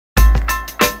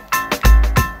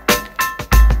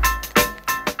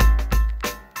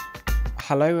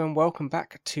Hello and welcome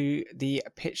back to the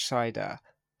Pitchsider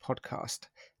podcast.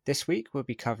 This week we'll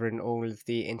be covering all of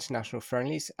the international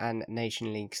friendlies and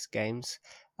Nation Leagues games,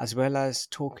 as well as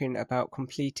talking about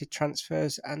completed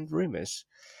transfers and rumours.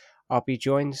 I'll be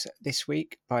joined this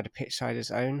week by the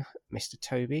Pitchsider's own Mr.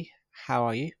 Toby. How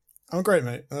are you? I'm great,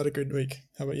 mate. I had a good week.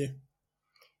 How about you?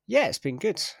 Yeah, it's been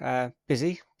good.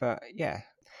 Busy, but yeah.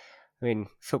 I mean,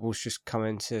 football's just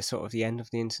coming to sort of the end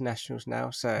of the internationals now,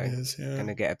 so It is, yeah. going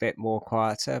to get a bit more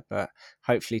quieter, but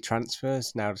hopefully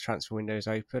transfers, now the transfer window is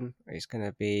open, it's going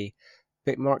to be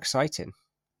a bit more exciting.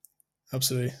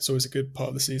 Absolutely. It's always a good part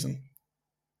of the season.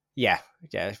 Yeah.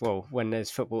 Well, when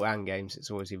there's football and games, it's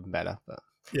always even better, but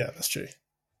yeah, that's true.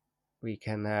 We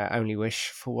can only wish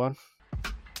for one.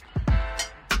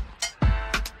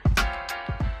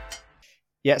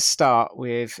 Let's start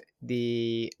with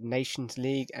the Nations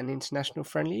League and international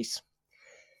friendlies.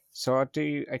 So I'll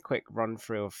do a quick run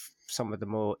through of some of the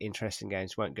more interesting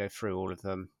games. Won't go through all of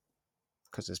them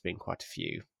because there's been quite a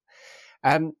few.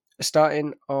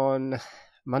 Starting on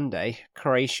Monday,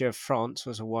 Croatia-France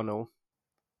was a 1-1.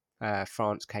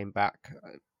 France came back,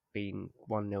 being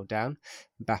 1-0 down.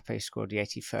 Mbappe scored the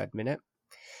 83rd minute.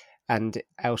 And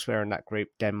elsewhere in that group,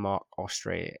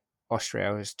 Denmark-Austria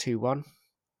was 2-1.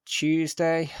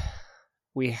 Tuesday,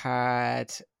 we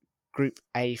had Group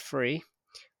A3,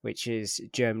 which is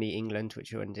Germany-England,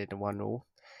 which ended in 1-1.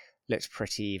 Looks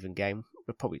pretty even game.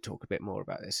 We'll probably talk a bit more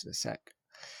about this in a sec.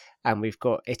 And we've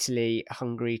got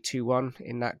Italy-Hungary 2-1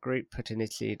 in that group, putting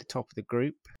Italy at the top of the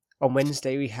group. On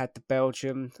Wednesday, we had the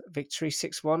Belgium victory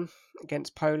 6-1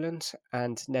 against Poland,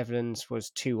 and Netherlands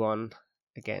was 2-1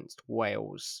 against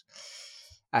Wales.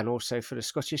 And also for the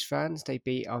Scottish fans, they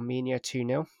beat Armenia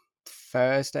 2-0.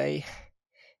 Thursday,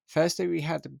 we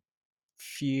had a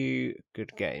few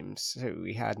good games. So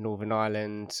we had Northern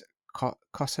Ireland,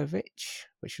 Kosovo,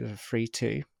 which was a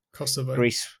 3-2.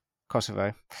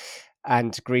 Kosovo.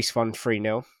 And Greece won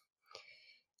 3-0.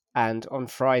 And on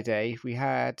Friday, we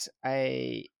had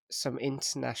some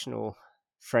international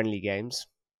friendly games.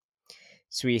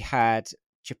 So we had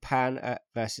Japan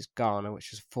versus Ghana,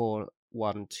 which was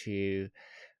 4-1 to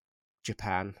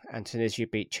Japan. And Tunisia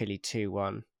beat Chile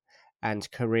 2-1. And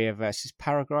Korea versus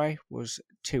Paraguay was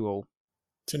 2-2.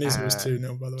 Tunisia was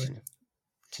 2-0, by the way.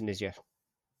 Tunisia.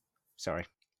 Sorry.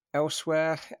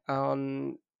 Elsewhere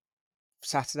on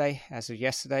Saturday, as of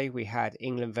yesterday, we had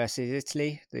England versus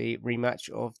Italy. The rematch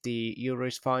of the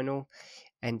Euros final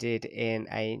ended in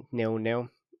a 0-0.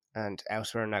 And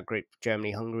elsewhere in that group,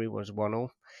 Germany-Hungary was 1-1.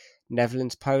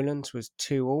 Netherlands-Poland was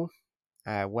 2-2.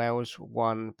 Wales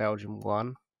won, Belgium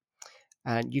won.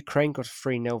 And Ukraine got a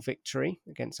 3-0 victory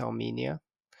against Armenia.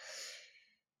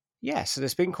 Yeah, so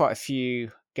there's been quite a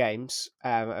few games,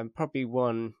 and probably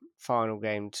one final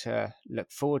game to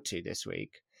look forward to this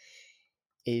week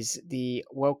is the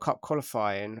World Cup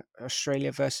qualifying,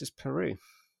 Australia versus Peru.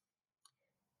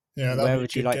 Yeah, that'll be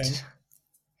a good game.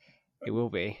 It will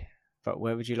be, but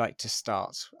where would you like to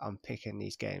start unpicking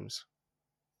these games?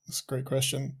 That's a great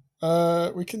question.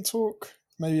 We can talk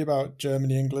maybe about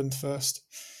Germany-England first,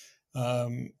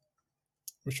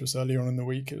 which was earlier on in the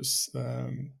week. It was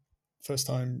first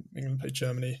time England played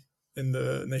Germany in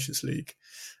the Nations League.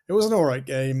 It was an all right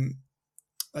game.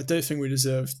 I don't think we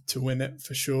deserved to win it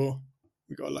for sure.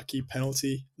 We got a lucky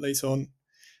penalty late on.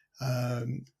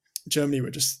 Germany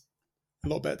were just a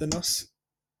lot better than us.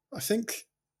 I think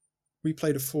we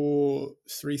played a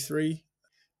 4-3-3,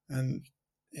 and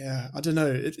yeah, I don't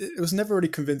know. It was never really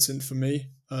convincing for me,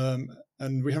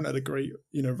 and we haven't had a great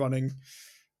running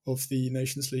of the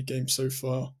Nations League game so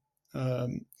far.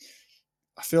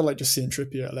 I feel like just seeing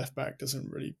Trippier at left back doesn't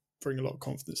really bring a lot of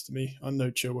confidence to me. I know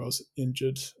Chilwell's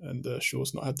injured and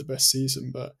Shaw's not had the best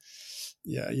season, but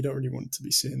yeah, you don't really want to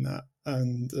be seeing that.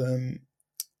 And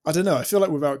I don't know. I feel like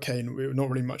without Kane, we were not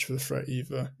really much of a threat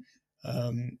either.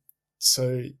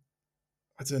 So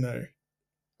I don't know.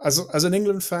 As an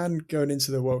England fan going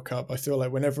into the World Cup, I feel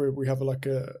like whenever we have like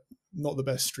a not the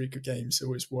best streak of games, it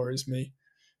always worries me.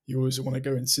 You always want to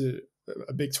go into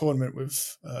a big tournament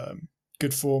with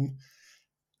good form,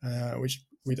 which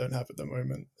we don't have at the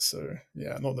moment. So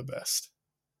yeah, not the best.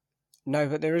 No,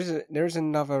 but there is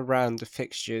another round of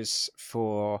fixtures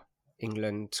for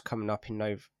England coming up in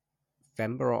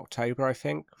November or October, I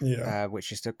think,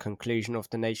 which is the conclusion of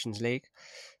the Nations League.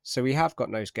 So we have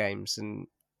got those games, and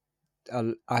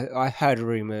I've heard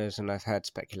rumours and I've heard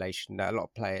speculation that a lot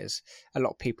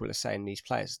of people are saying these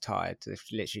players are tired. They've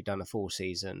literally done a full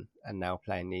season and now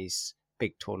playing these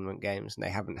big tournament games, and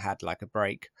they haven't had like a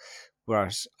break.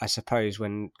 Whereas I suppose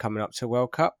when coming up to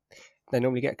World Cup, they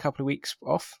normally get a couple of weeks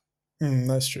off.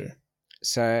 That's true.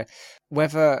 So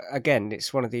whether, again,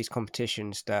 it's one of these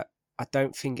competitions that I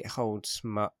don't think it holds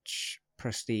much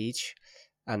prestige,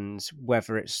 and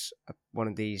whether it's one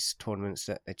of these tournaments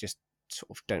that they just sort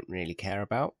of don't really care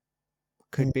about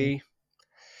could Mm. be.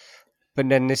 But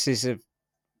then this is a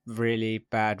really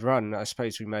bad run. I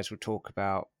suppose we may as well talk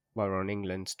about, while we're on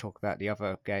England, talk about the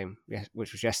other game,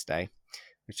 which was yesterday,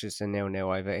 which was a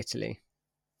 0-0 over Italy.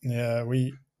 Yeah,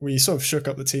 we sort of shook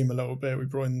up the team a little bit. We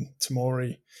brought in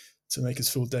Tamori to make his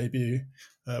full debut.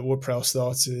 Ward-Prowse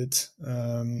started.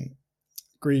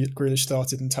 Grealish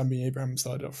started and Tammy Abraham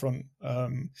started up front,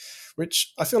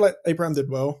 which I feel like Abraham did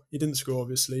well. He didn't score,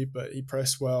 obviously, but he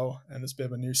pressed well and was a bit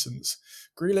of a nuisance.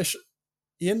 Grealish,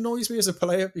 he annoys me as a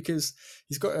player because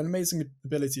he's got an amazing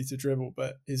ability to dribble,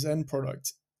 but his end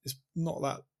product is not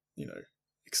that,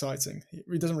 exciting.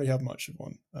 He doesn't really have much of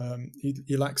one.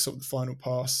 He lacks sort of the final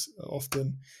pass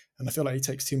often, and I feel like he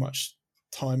takes too much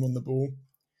time on the ball.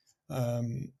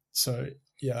 So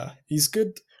yeah, he's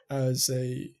good as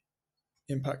a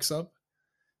impact sub,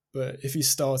 but if he's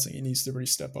starting, he needs to really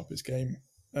step up his game.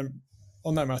 And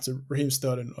on that matter, Raheem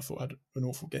Sterling, I thought, had an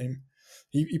awful game.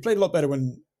 He played a lot better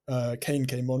when Kane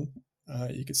came on.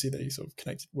 You could see that he sort of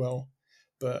connected well,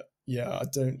 but yeah, I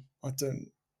didn't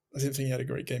think he had a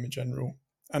great game in general.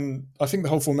 And I think the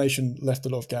whole formation left a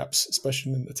lot of gaps,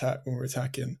 especially in attack when we were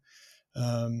attacking.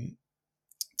 Um,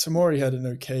 Tamori had an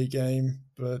okay game,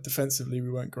 but defensively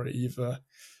we weren't great either.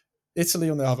 Italy,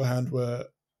 on the other hand, were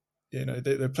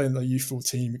they're playing a youthful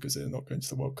team because they're not going to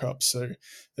the World Cup, so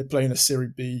they're playing a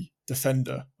Serie B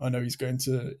defender. I know he's going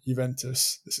to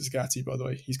Juventus. This is Gatti, by the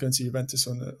way. He's going to Juventus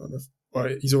well,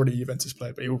 he's already a Juventus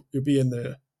player, but he'll be in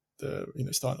the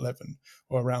starting 11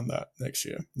 or around that next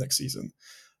season.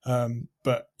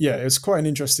 But yeah, it was quite an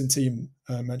interesting team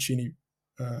Mancini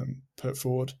put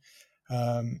forward.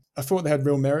 I thought they had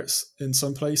real merits in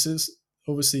some places.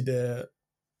 Obviously, they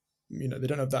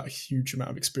don't have that huge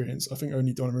amount of experience. I think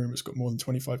only Donnarumma's got more than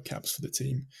 25 caps for the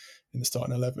team in the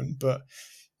starting 11. But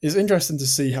it's interesting to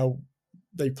see how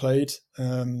they played.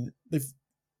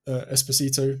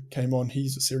 Esposito came on.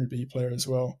 He's a Serie B player as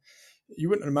well. You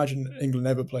wouldn't imagine England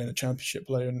ever playing a championship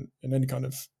player in any kind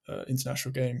of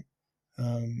international game.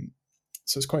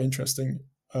 So it's quite interesting.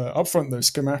 Up front, though,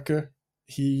 Skamaka,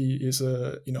 he is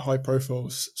a high profile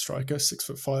striker,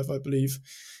 6'5", I believe.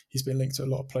 He's been linked to a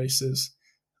lot of places.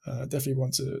 Definitely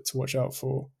one to watch out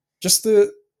for. Just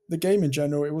the game in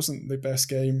general, it wasn't the best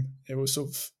game. It was sort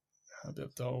of a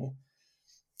bit dull.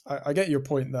 I get your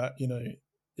point that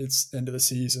it's the end of the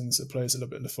season, so players are a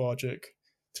little bit lethargic.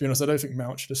 To be honest, I don't think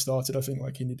Mount should have started. I think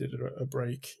he needed a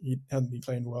break. He hadn't been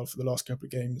playing well for the last couple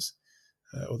of games,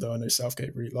 although I know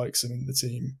Southgate really likes him in the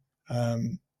team.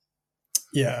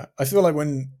 Yeah, I feel like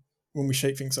when we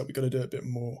shake things up, we've got to do it a bit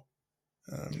more.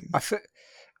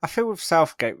 I feel with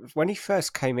Southgate, when he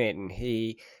first came in,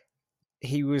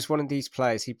 he was one of these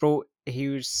players.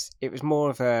 It was more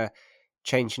of a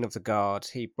changing of the guard.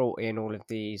 He brought in all of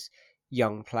these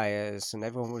young players, and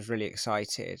everyone was really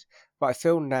excited. But I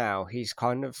feel now he's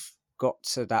kind of got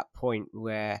to that point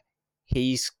where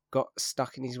he's got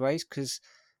stuck in his ways, because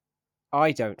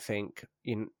I don't think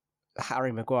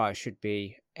Harry Maguire should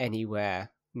be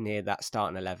anywhere near that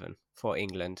starting 11 for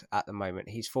England at the moment.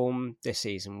 His form this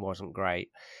season wasn't great.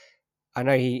 I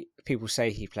know people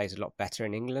say he plays a lot better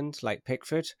in England, like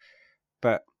Pickford,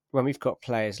 but when we've got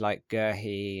players like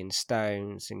Gurhey and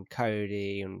Stones and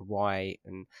Cody and White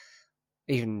and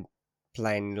even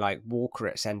playing like Walker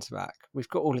at centre back, we've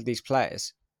got all of these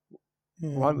players.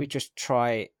 Why don't we just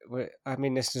try? I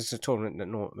mean, this is a tournament that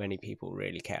not many people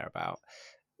really care about.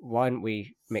 Why don't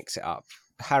we mix it up?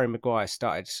 Harry Maguire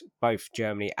started both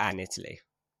Germany and Italy.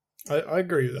 I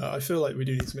agree with that. I feel like we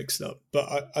do need to mix it up,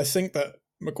 but I think that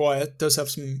Maguire does have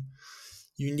some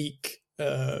unique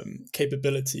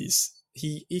capabilities.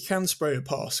 He can spray a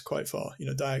pass quite far,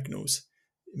 diagonals.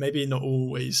 Maybe not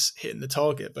always hitting the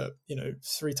target, but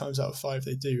 3 times out of 5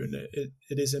 they do, and it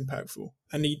is impactful.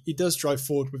 And he does drive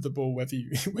forward with the ball, whether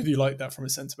you like that from a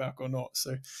centre back or not.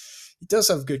 So he does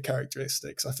have good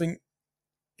characteristics. I think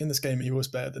in this game he was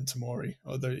better than Tamori,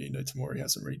 although Tamori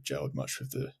hasn't really gelled much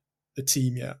with the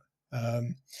team yet.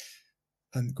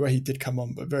 And Guehi did come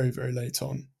on, but very, very late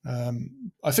on.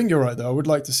 I think you're right, though. I would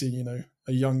like to see,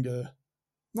 a younger,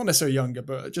 not necessarily younger,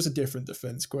 but just a different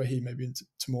defence. Guehi maybe into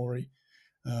Tamori.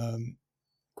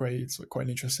 Guehi's quite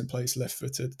an interesting place,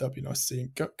 left-footed. That'd be nice to see.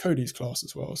 Cody's class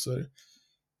as well, so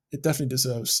it definitely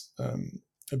deserves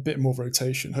a bit more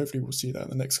rotation. Hopefully we'll see that in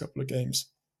the next couple of games.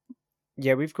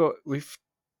 Yeah,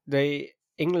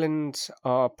 England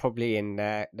are probably in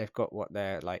there. They've got what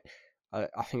they're like.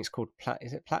 I think it's called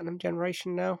is it platinum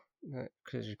generation now?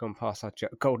 Because we've gone past our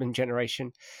golden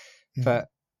generation. Mm. But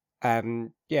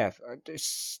yeah,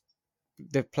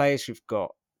 the players we've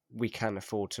got, we can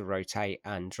afford to rotate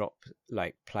and drop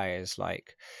like players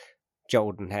like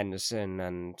Jordan Henderson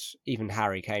and even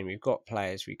Harry Kane. We've got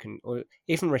players we can, or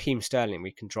even Raheem Sterling,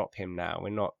 we can drop him now. We're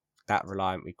not that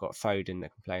reliant. We've got Foden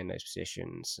that can play in those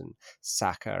positions, and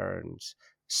Saka and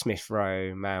Smith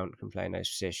Rowe, Mount can play in those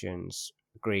positions.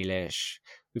 Grealish.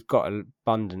 We've got an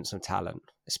abundance of talent,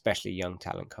 especially young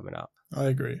talent coming up. I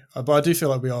agree, but I do feel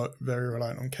like we are very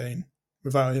reliant on Kane.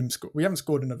 Without him, we haven't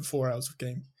scored in over 4 hours of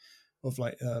game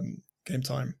game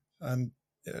time, and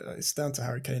it's down to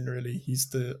Harry Kane. Really, he's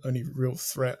the only real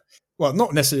threat. Well,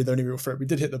 not necessarily the only real threat. We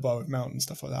did hit the bar with Mount and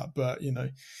stuff like that, but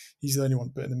he's the only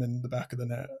one putting them in the back of the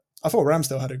net. I thought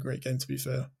Ramsdale had a great game. To be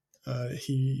fair,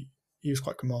 he was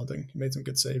quite commanding. He made some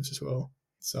good saves as well.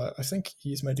 So I think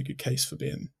he's made a good case for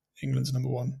being England's number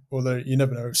one. Although you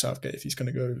never know with Southgate if he's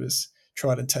going to go with his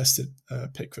tried and tested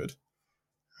Pickford,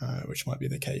 which might be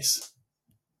the case.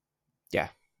 Yeah,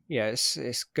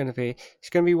 it's going to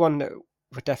be one that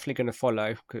we're definitely going to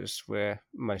follow because we're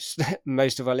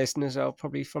most of our listeners are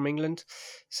probably from England,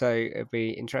 so it'll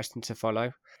be interesting to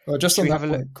follow. Well, just on that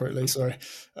point quickly, sorry,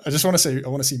 I just want to say I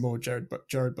want to see more Jared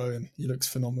Bowen. He looks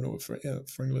phenomenal for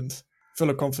England. Full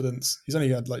of confidence. He's only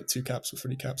had like 2 caps or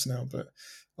 3 caps now, but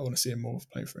I want to see him more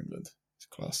playing for England. It's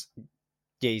class.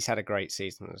 Yeah, he's had a great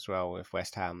season as well with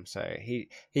West Ham, so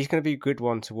he's going to be a good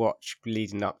one to watch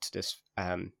leading up to this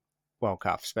World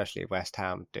Cup, especially West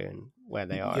Ham doing where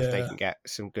they are. Yeah. If they can get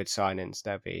some good signings,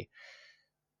 they'll be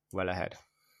well ahead.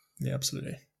 Yeah,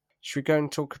 absolutely. Should we go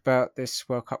and talk about this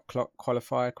World Cup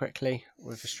qualifier quickly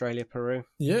with Australia-Peru?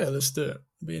 Yeah, let's do it.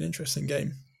 It'll be an interesting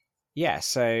game. Yeah,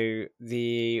 so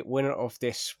the winner of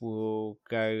this will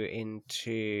go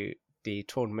into the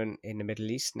tournament in the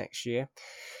Middle East next year.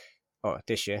 Oh,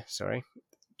 this year, sorry.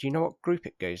 Do you know what group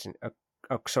it goes in?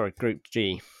 Group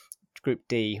G. Group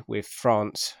D with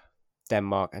France,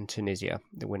 Denmark and Tunisia.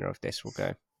 The winner of this will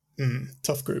go.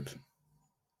 Tough group.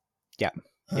 Yeah,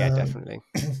 definitely.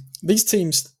 These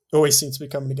teams always seem to be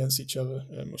coming against each other,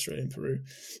 Australia and Peru.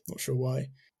 Not sure why.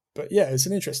 But yeah, it's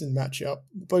an interesting matchup.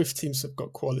 Both teams have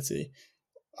got quality.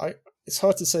 It's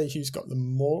hard to say who's got the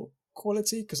more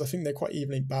quality because I think they're quite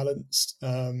evenly balanced.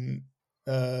 The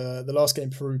last game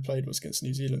Peru played was against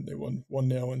New Zealand. They won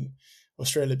 1-0 and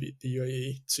Australia beat the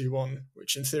UAE 2-1,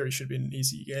 which in theory should be an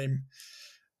easy game.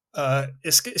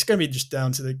 It's going to be just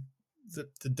down to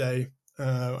the day.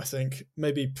 I think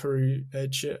maybe Peru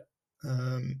edge it,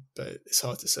 but it's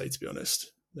hard to say, to be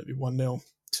honest. Maybe 1-0,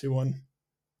 2-1.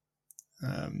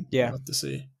 Yeah, we'll have to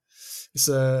see. It's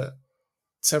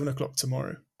 7:00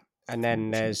 tomorrow, and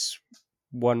then there's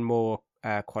one more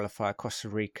qualifier: Costa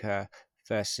Rica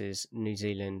versus New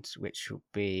Zealand, which will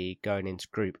be going into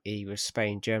Group E with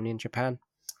Spain, Germany, and Japan.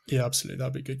 Yeah, absolutely,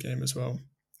 that'd be a good game as well.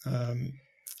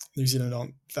 New Zealand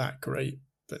aren't that great,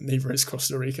 but neither is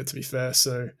Costa Rica, to be fair.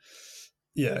 So,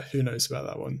 yeah, who knows about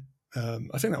that one?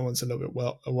 I think that one's a little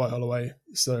bit a while away,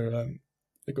 so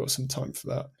they've got some time for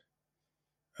that.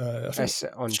 I think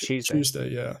on Tuesday. Tuesday,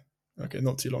 yeah. Okay,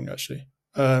 not too long actually.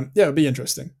 Yeah, it'll be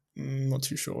interesting. Not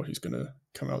too sure who's going to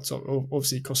come out top.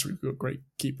 Obviously, Costa Rica got a great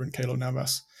keeper in Keylor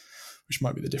Navas, which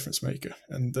might be the difference maker,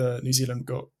 and New Zealand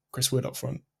got Chris Wood up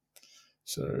front.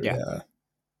 So yeah,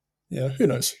 who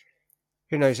knows?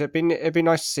 Who knows? It'd be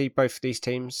nice to see both of these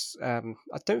teams. I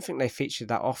don't think they feature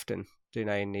that often, do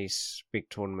they, in these big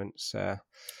tournaments?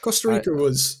 Costa Rica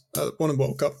won a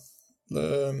World Cup.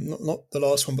 Not the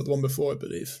last one, but the one before, I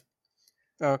believe.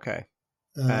 Okay.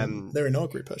 They're in our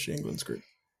group, actually, England's group.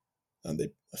 And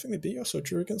I think they beat us or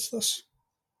drew against us.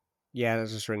 Yeah, that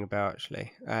does ring a bell,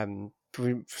 actually.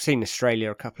 We've seen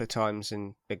Australia a couple of times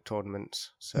in big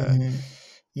tournaments. So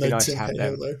no nice Tim to have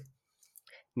Cahill, them.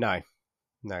 though.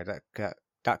 No,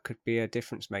 that could be a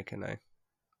difference maker now.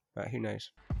 But who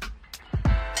knows?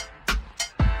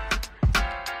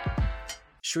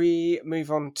 Should we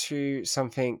move on to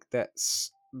something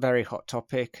that's very hot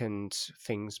topic and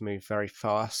things move very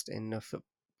fast in the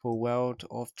football world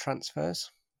of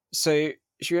transfers? So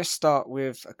should we start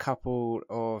with a couple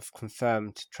of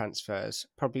confirmed transfers?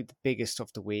 Probably the biggest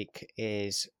of the week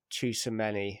is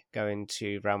Tchouaméni going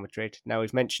to Real Madrid. Now,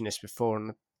 we've mentioned this before on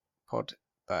the pod,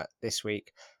 but this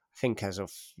week, I think as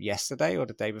of yesterday or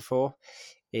the day before,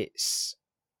 it's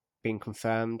been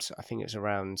confirmed. I think it's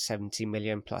around 70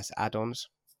 million plus add-ons.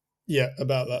 Yeah,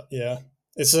 about that. Yeah,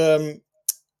 it's a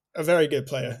very good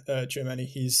player, Tchouaméni.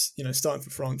 He's starting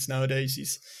for France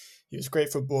nowadays. He was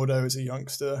great for Bordeaux as a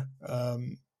youngster. I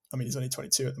mean, he's only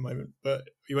 22 at the moment, but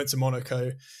he went to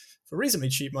Monaco for reasonably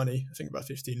cheap money. I think about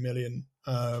 15 million,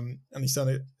 and he's done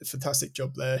a fantastic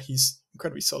job there. He's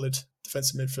incredibly solid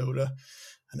defensive midfielder,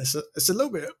 and it's a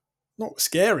little bit not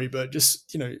scary, but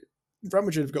just Real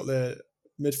Madrid have got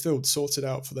midfield sorted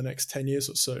out for the next 10 years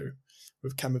or so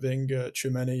with Camavinga,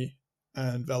 Tchouameni,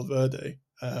 and Valverde.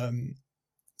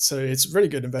 So it's a really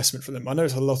good investment for them. I know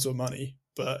it's a lot of money,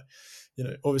 but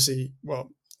obviously,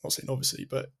 well, not saying obviously,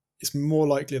 but it's more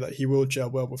likely that he will gel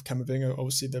well with Camavinga.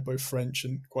 Obviously, they're both French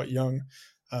and quite young,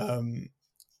 and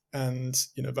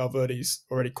Valverde's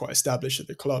already quite established at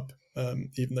the club,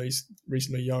 even though he's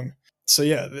reasonably young. So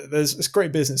yeah, it's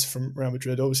great business from Real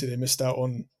Madrid. Obviously, they missed out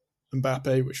on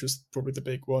Mbappe, which was probably the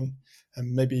big one,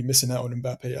 and maybe missing out on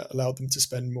Mbappe allowed them to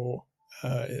spend more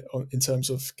in terms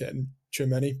of getting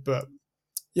Tchouameni. But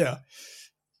yeah,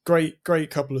 great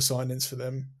couple of signings for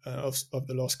them of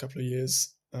the last couple of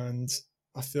years, and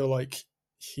I feel like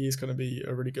he's going to be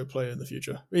a really good player in the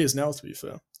future. He is now, to be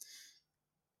fair.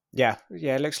 Yeah,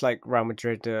 it looks like Real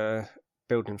Madrid are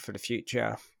building for the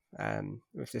future.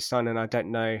 With this signing, I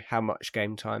don't know how much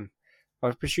game time.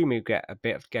 I presume he'll get a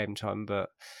bit of game time, but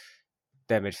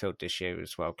their midfield this year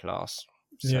was world class.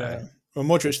 So Yeah. Well,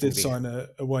 Modric it's going did to be sign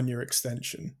a 1 year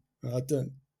extension. I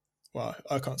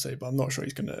can't say, but I'm not sure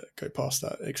he's going to go past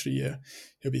that extra year.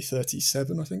 He'll be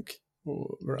 37, I think,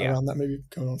 or yeah around that, maybe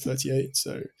going on 38.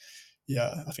 So,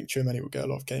 yeah, I think Tchouameni will get a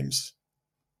lot of games,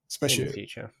 in the especially,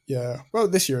 future. yeah, well,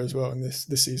 this year as well, and this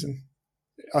season.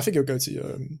 I think he'll go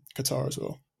to Qatar as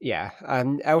well. Yeah,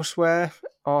 and elsewhere,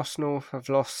 Arsenal have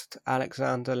lost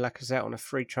Alexander Lacazette on a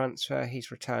free transfer.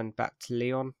 He's returned back to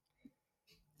Lyon.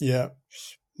 Yeah,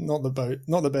 not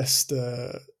the best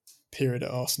period at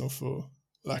Arsenal for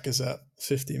Lacazette.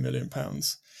 £50 million.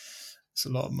 It's a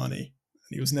lot of money.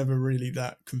 He was never really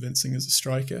that convincing as a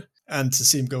striker. And to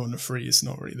see him go on the free is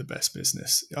not really the best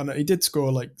business. I know he did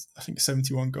score I think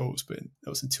 71 goals, but that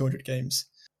was in 200 games.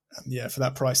 And yeah, for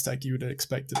that price tag, you would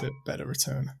expect a bit better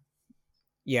return.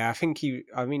 Yeah, I think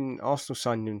Arsenal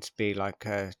signed him to be like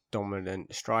a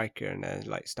dominant striker, and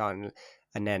then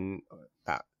and then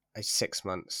about 6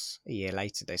 months, a year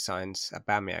later, they signed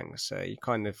Aubameyang. So he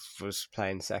kind of was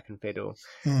playing second fiddle.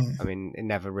 Hmm. I mean, it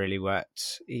never really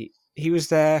worked. He was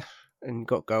there and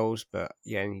got goals, but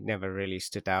yeah, he never really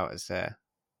stood out as a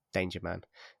danger man.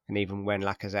 And even when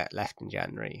Lacazette left in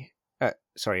January,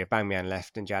 Aubameyang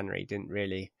left in January, he didn't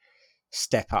really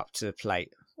step up to the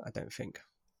plate, I don't think.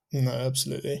 No,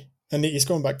 absolutely. And he's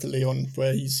gone back to Lyon,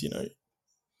 where he's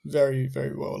very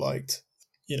very well liked.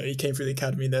 He came through the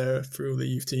academy there, through all the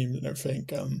youth teams and everything.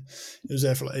 He was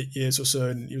there for 8 years or so,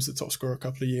 and he was the top scorer a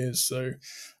couple of years. So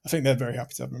I think they're very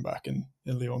happy to have him back in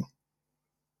Lyon.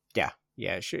 Yeah,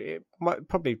 it might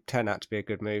probably turn out to be a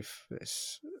good move.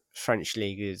 This French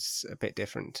league is a bit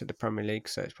different to the Premier League,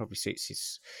 so it probably suits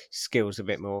his skills a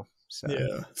bit more. So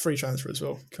Yeah, free transfer as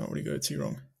well. Can't really go too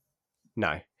wrong.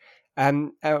 no.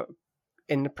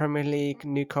 In the Premier League,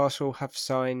 Newcastle have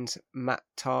signed Matt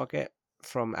Targett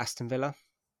from Aston Villa.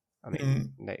 I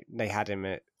mean, they had him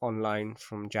on loan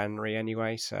from January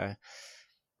anyway, so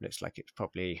looks like it's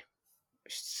probably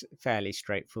fairly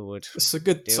straightforward It's a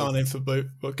good deal. signing for both.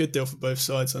 Well, good deal for both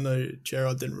sides. I know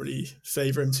Gerrard didn't really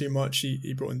favour him too much.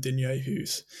 He brought in Digne,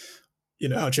 who's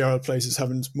how Gerrard plays is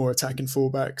having more attacking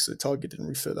fullbacks. So Target didn't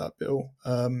really fit that bill.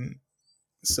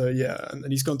 So yeah, and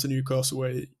he's gone to Newcastle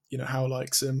where Howe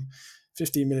likes him.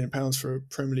 £15 million for a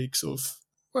Premier League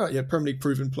Premier League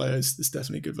proven players. It's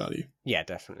definitely good value. Yeah,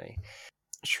 definitely.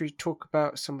 Should we talk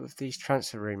about some of these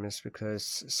transfer rumours,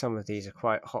 because some of these are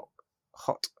quite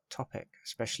hot topic,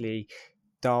 especially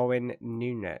Darwin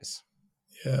Núñez.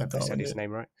 Yeah, I hope I said Darwin. his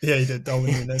name right. Yeah, he did.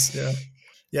 Darwin Núñez.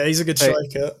 Yeah, he's a good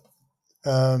striker.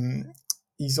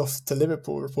 He's off to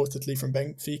Liverpool reportedly from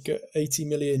Benfica. €80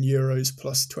 million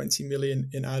plus 20 million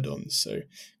in add-ons, so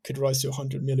could rise to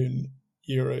 €100 million.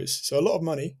 So a lot of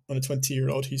money on a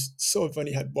 20-year-old. He's sort of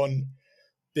only had one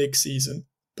big season,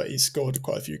 but he's scored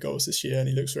quite a few goals this year, and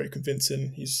he looks very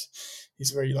convincing. He's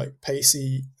very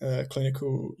pacey,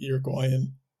 clinical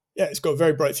Uruguayan. Yeah, he's got a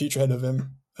very bright future ahead of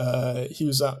him. He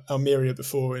was at Almeria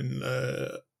before in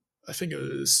I think it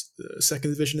was the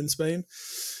second division in Spain,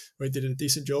 where he did a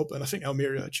decent job. And I think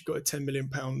Almeria actually got a £10 million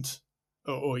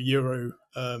or euro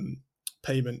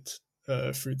payment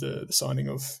through the signing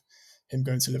of him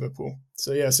going to Liverpool.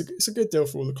 So yeah, it's a good deal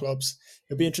for all the clubs.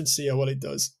 It'll be interesting to see how well he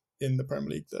does in the Premier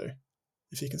League, though,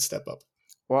 if he can step up.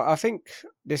 Well, I think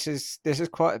this is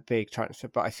quite a big transfer,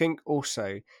 but I think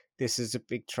also this is a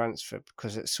big transfer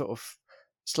because it's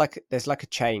there's like a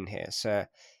chain here. So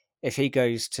if he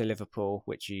goes to Liverpool,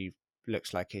 which he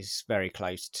looks like he's very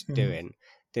close to doing,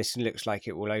 this looks like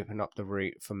it will open up the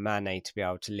route for Mane to be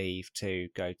able to leave to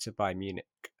go to Bayern Munich,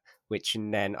 which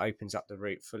then opens up the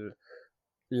route for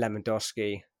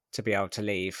Lewandowski to be able to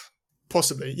leave.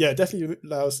 Possibly, yeah, definitely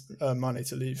allows Mane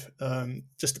to leave.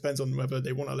 Just depends on whether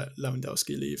they want to let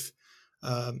Lewandowski leave.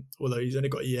 Although he's only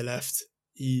got a year left,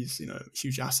 he's a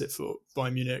huge asset for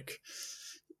Bayern Munich,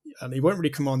 and he won't really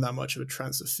command that much of a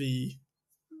transfer fee.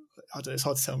 I don't know, it's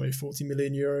hard to tell, maybe 40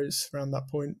 million euros around that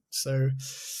point. So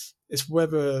it's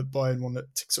whether Bayern want to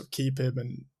sort of keep him,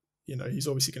 and he's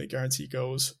obviously going to guarantee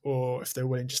goals, or if they're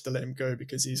willing just to let him go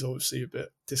because he's obviously a bit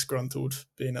disgruntled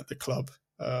being at the club.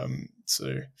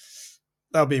 So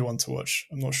that'll be one to watch.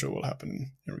 I'm not sure what'll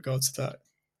happen in regards to that.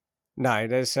 No,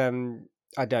 there's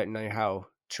I don't know how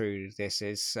true this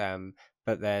is,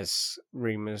 but there's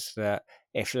rumours that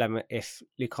if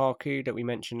Lukaku that we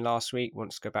mentioned last week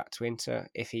wants to go back to Inter,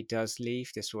 if he does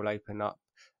leave, this will open up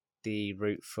the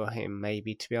route for him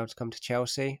maybe to be able to come to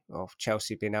Chelsea, or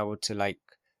Chelsea being able to like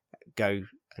go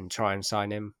and try and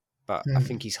sign him. But I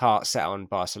think his heart's set on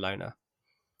Barcelona.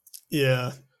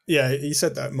 Yeah, yeah, he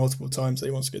said that multiple times that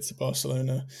he wants to get to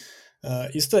Barcelona.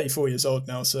 He's 34 years old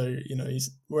now, so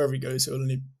he's wherever he goes, he'll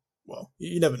only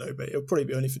you never know, but it'll probably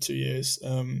be only for 2 years.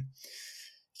 It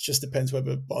just depends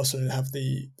whether Barcelona have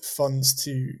the funds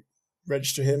to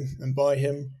register him and buy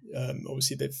him.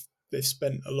 Obviously, they've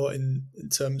spent a lot in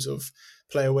terms of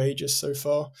player wages so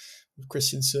far, with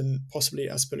Christensen, possibly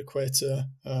Azpilicueta,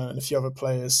 and a few other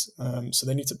players. So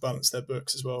they need to balance their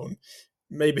books as well. And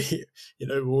maybe,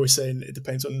 we're always saying it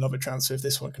depends on another transfer if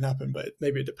this one can happen, but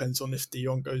maybe it depends on if De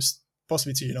Jong goes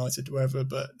possibly to United, wherever,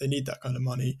 but they need that kind of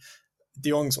money. De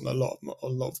Jong's on a lot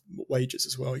of wages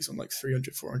as well. He's on like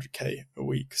 300, 400k a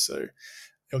week. So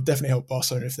it'll definitely help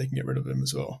Barcelona if they can get rid of him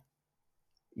as well.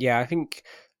 Yeah, I think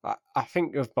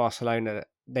with Barcelona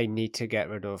they need to get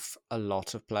rid of a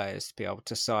lot of players to be able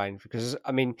to sign, because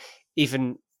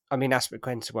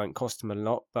Aspilicueta won't cost him a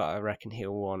lot, but I reckon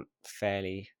he'll want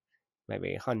fairly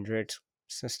maybe 100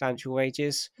 substantial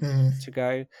wages to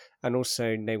go, and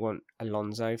also they want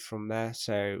Alonso from there.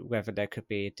 So whether there could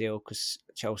be a deal, because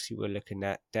Chelsea were looking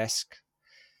at Desk,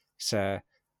 so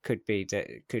could be that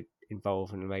it could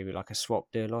involve in maybe like a swap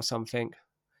deal or something.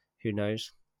 Who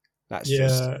knows? That's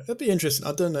just Yeah, it'd be interesting.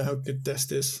 I don't know how good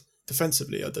Dest is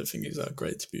defensively. I don't think he's that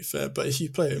great, to be fair. But if you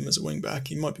play him as a wing back,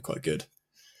 he might be quite good.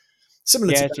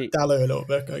 Similar to yeah. Dallo a little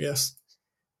bit, I guess,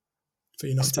 for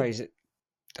I United.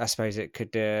 suppose it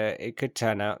could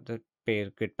turn out to be a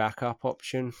good backup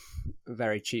option, a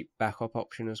very cheap backup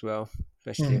option as well,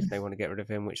 especially if they want to get rid of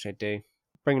him, which they do.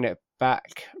 Bringing it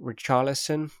back,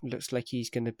 Richarlison looks like he's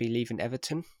going to be leaving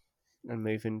Everton and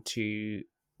moving to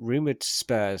rumoured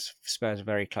Spurs. Spurs are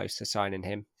very close to signing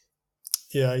him.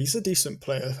 Yeah, he's a decent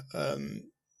player,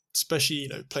 especially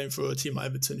playing for a team like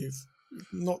Everton, who've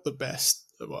not the best.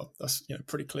 Well, that's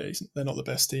pretty clear. They're not the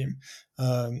best team.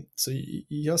 So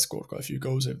he has scored quite a few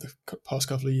goals over the past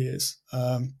couple of years,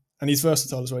 and he's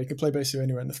versatile as well. He can play basically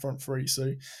anywhere in the front three.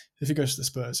 So if he goes to the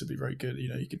Spurs, he'll be very good.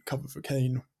 He can cover for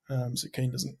Kane, so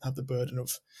Kane doesn't have the burden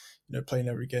of playing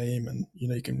every game, and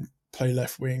he can play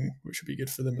left wing, which would be good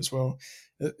for them as well.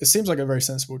 It seems like a very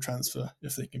sensible transfer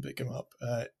if they can pick him up.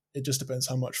 It just depends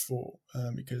how much for,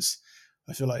 because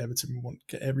I feel like Everton will want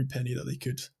to get every penny that they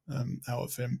could out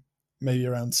of him, maybe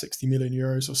around 60 million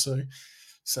euros or so.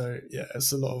 So yeah,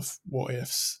 it's a lot of what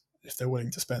ifs if they're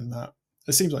willing to spend that.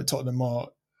 It seems like Tottenham are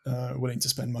willing to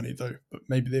spend money though, but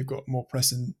maybe they've got more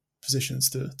pressing positions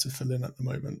to fill in at the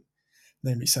moment,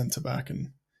 namely centre back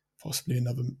and possibly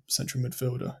another central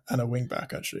midfielder and a wing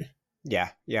back actually.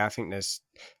 Yeah, I think there's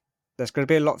going to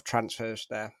be a lot of transfers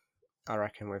there, I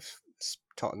reckon, with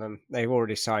Tottenham. They've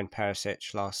already signed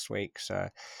Perisic last week, so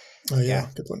Oh yeah, yeah,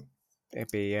 good one.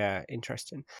 it'd be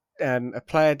interesting. A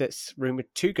player that's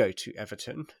rumoured to go to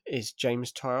Everton is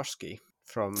James Tarkowski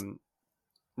from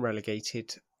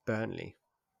relegated Burnley.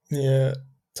 Yeah,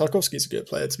 Tarkovsky's a good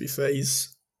player to be fair.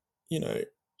 He's,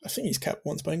 I think he's capped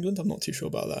once by England. I'm not too sure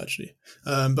about that actually.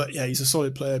 But yeah, he's a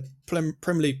solid player,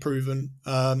 Premier League proven.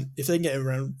 If they can get him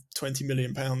around £20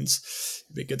 million, it'd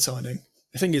be a good signing.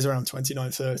 I think he's around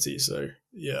 29, 30. So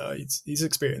yeah, he's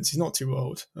experienced. He's not too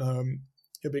old.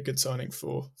 He'll be a good signing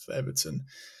for Everton.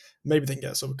 Maybe they can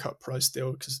get sort of a cut price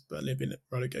deal because Burnley have been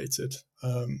relegated.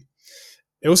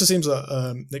 It also seems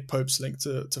that Nick Pope's linked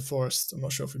to Forest. I'm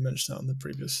not sure if we mentioned that on the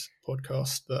previous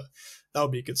podcast, but that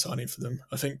would be a good signing for them.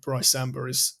 I think Bryce Samba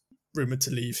is rumoured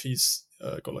to leave. He's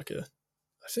got I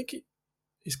think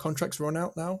his contract's run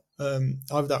out now.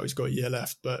 Either that or he's got a year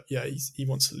left, but yeah, he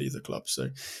wants to leave the club. So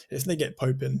if they get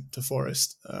Pope in to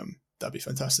Forest, that'd be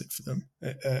fantastic for them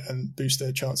and boost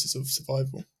their chances of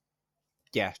survival.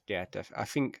 Yeah, definitely.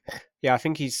 I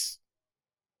think he's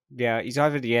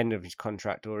either the end of his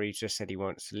contract or he's just said he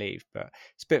wants to leave. But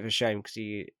it's a bit of a shame because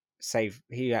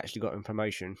he actually got him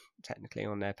promotion technically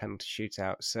on their penalty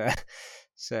shootout. So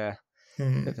it's a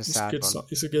bit of a sad one.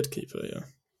 He's a good keeper, yeah.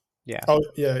 Yeah. Oh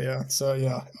yeah, yeah. So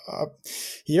yeah,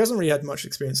 he hasn't really had much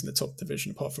experience in the top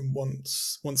division apart from one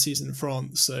season in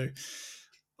France. So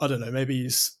I don't know. Maybe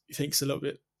he thinks a little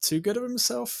bit too good of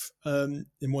himself and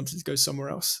wanted to go somewhere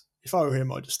else. If I were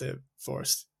him, I'd just stay at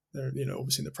Forest. They're,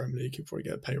 obviously in the Premier League, he'll probably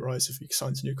get a pay rise if he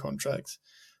signs a new contract.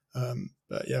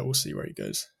 But yeah, we'll see where he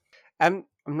goes. I'm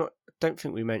not. Don't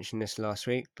think we mentioned this last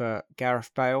week, but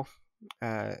Gareth Bale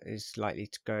is likely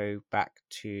to go back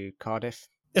to Cardiff.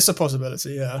 It's a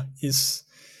possibility. Yeah, it's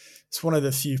one of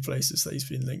the few places that he's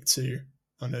been linked to.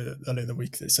 I know that earlier in the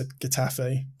week they said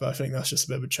Getafe, but I think that's just a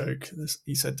bit of a joke.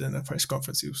 He said in a press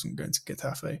conference he wasn't going to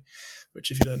Getafe,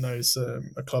 which, if you don't know, is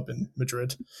a club in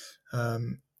Madrid.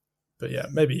 But yeah,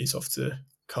 maybe he's off to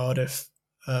Cardiff.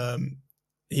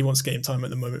 He wants game time at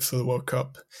the moment for the World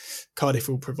Cup. Cardiff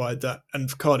will provide that, and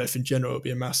for Cardiff in general, it'll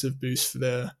be a massive boost for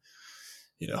their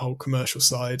whole commercial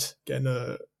side. Getting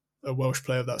a Welsh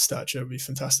player of that stature would be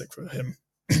fantastic for him.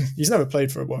 He's never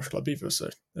played for a Welsh club either, so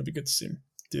it'd be good to see him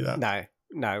do that.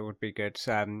 No, it would be good.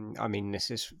 I mean, this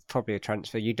is probably a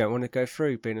transfer you don't want to go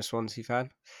through, being a Swansea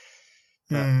fan.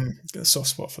 But Get a soft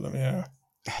spot for them, yeah.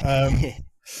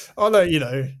 Although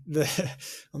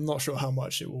I'm not sure how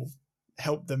much it will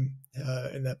help them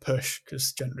in their push,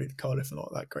 because generally the Cardiff are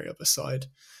not that great of a side.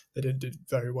 They didn't do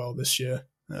very well this year.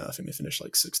 I think they finished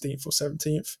like 16th or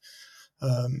 17th.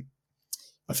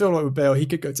 I feel like with Bale, he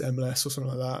could go to MLS or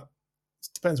something like that.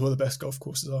 It depends where the best golf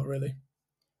courses are, really.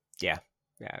 yeah,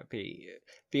 it'd be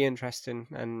interesting,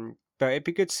 but it'd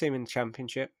be good to see him in the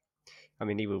Championship. I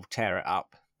mean, he will tear it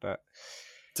up, but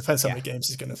depends how many games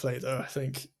he's going to play, though. I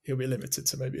think he'll be limited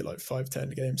to maybe like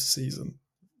 5-10 games a season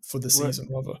for the season,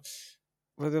 rather.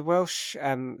 Well, the Welsh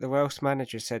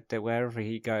manager said that wherever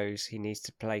he goes, he needs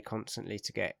to play constantly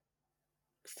to get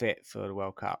fit for the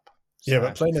World Cup. So. Yeah,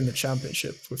 but playing in the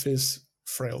Championship with his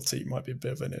frailty might be a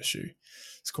bit of an issue.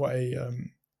 It's quite a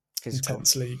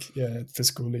intense league,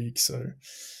 physical league. So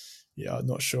yeah, I'm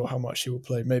not sure how much he will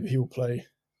play. Maybe he will play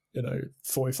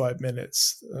 45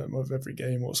 minutes of every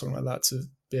game or something like that to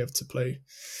be able to play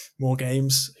more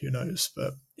games. Who knows?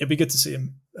 But it'd be good to see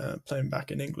him playing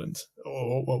back in England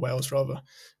or Wales, rather.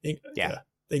 The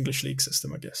English league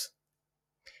system, I guess.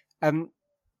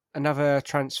 Another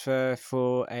transfer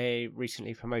for a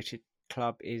recently promoted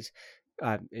club is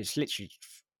it's literally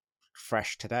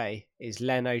fresh today. Is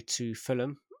Leno to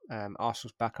Fulham?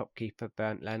 Arsenal's backup keeper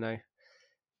Bernd Leno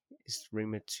is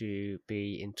rumoured to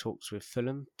be in talks with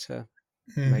Fulham to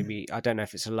maybe, I don't know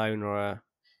if it's a loan or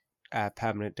a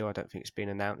permanent deal. I don't think it's been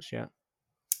announced yet.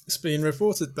 It's been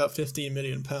reported about £15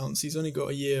 million. He's only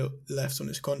got a year left on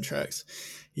his contract.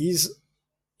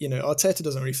 Arteta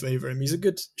doesn't really favour him. He's a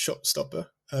good shot stopper,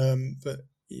 but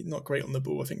he's not great on the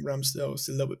ball. I think Ramsdale's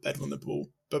a little bit better on the ball.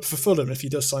 But for Fulham, if he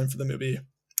does sign for them, it'll be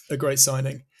a great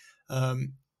signing.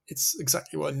 It's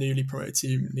exactly what a newly promoted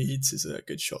team needs, is a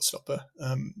good shot stopper,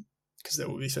 because they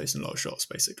will be facing a lot of shots,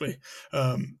 basically.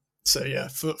 So yeah,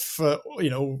 for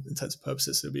all intents and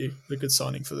purposes, it'll be a good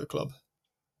signing for the club.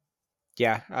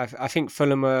 Yeah, I think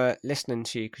Fulham are listening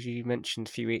to you, because you mentioned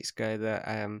a few weeks ago that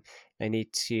they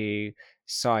need to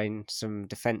sign some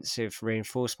defensive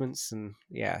reinforcements, and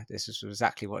yeah, this is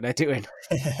exactly what they're doing.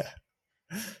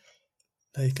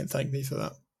 They can thank me for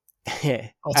that.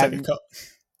 I'll take a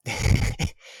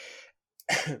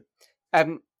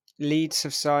cut. Leeds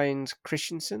have signed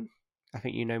Christensen. I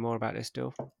think you know more about this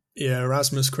deal. Yeah,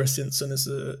 Rasmus Christensen is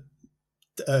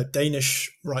a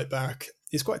Danish right back.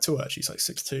 He's quite tall, actually. He's like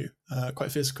 6'2",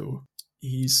 quite physical.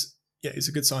 He's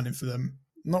a good signing for them.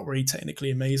 Not really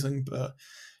technically amazing, but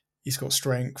he's got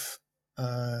strength,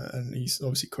 and he's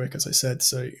obviously quick, as I said.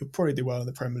 So he'll probably do well in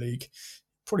the Premier League.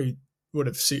 Probably would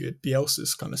have suited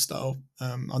Bielsa's kind of style.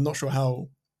 I'm not sure how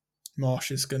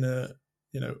Marsh is gonna,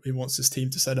 he wants his team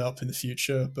to set up in the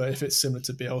future. But if it's similar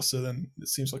to Bielsa, then it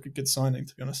seems like a good signing,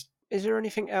 to be honest. Is there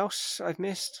anything else I've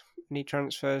missed? Any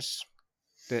transfers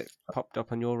that popped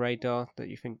up on your radar that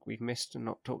you think we've missed and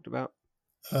not talked about?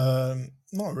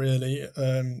 Not really.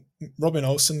 Robin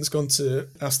Olsen's gone to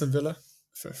Aston Villa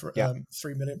for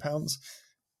 £3 million.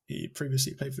 He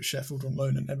previously played for Sheffield on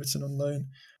loan and Everton on loan,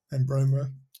 and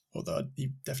Broma, although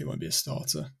he definitely won't be a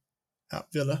starter at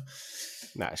Villa.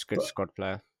 No, it's a good squad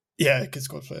player. Yeah, good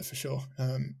squad player for sure.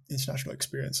 International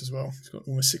experience as well. He's got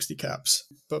almost 60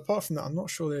 caps. But apart from that, I'm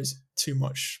not sure there's too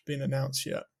much been announced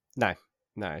yet. No.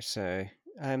 So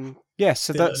so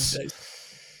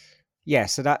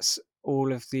that's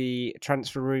all of the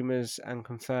transfer rumours and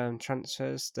confirmed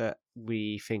transfers that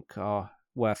we think are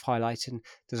worth highlighting.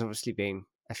 There's obviously been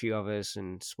a few others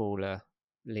in smaller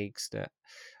leagues that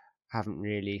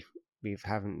we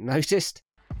haven't noticed.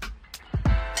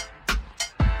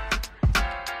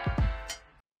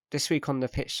 this week on the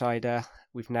Pitch Sider,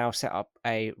 we've now set up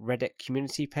a Reddit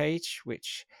community page,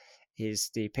 which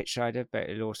is the Pitch Sider, but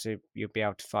you'll be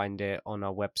able to find it on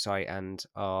our website and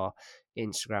our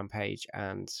Instagram page,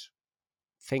 and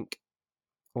I think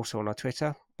also on our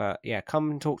Twitter. But yeah,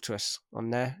 come and talk to us on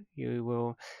there.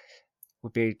 We'll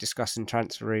be discussing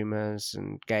transfer rumours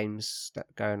and games that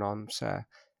are going on. So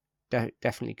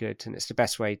definitely good, and it's the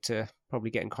best way to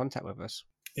probably get in contact with us.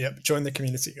 Yep, join the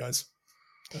community, guys.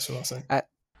 That's what I'll say.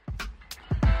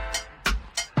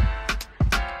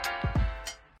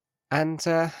 And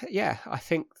yeah, I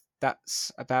think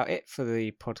that's about it for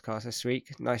the podcast this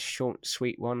week. Nice, short,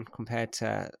 sweet one compared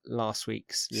to last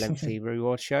week's lengthy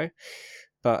reward show.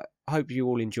 But I hope you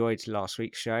all enjoyed last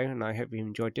week's show, and I hope you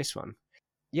enjoyed this one.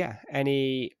 Yeah,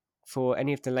 for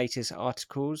any of the latest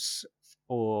articles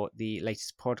or the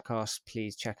latest podcast,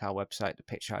 please check our website,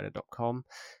 thepitchrider.com,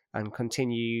 and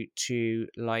continue to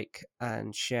like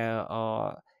and share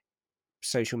our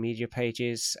social media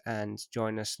pages and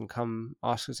join us and come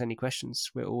ask us any questions.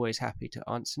 We're always happy to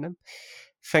answer them.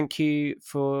 Thank you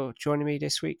for joining me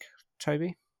this week,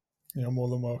 Toby. You're more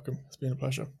than welcome. It's been a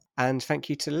pleasure. And thank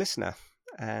you to the listener,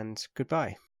 and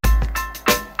goodbye.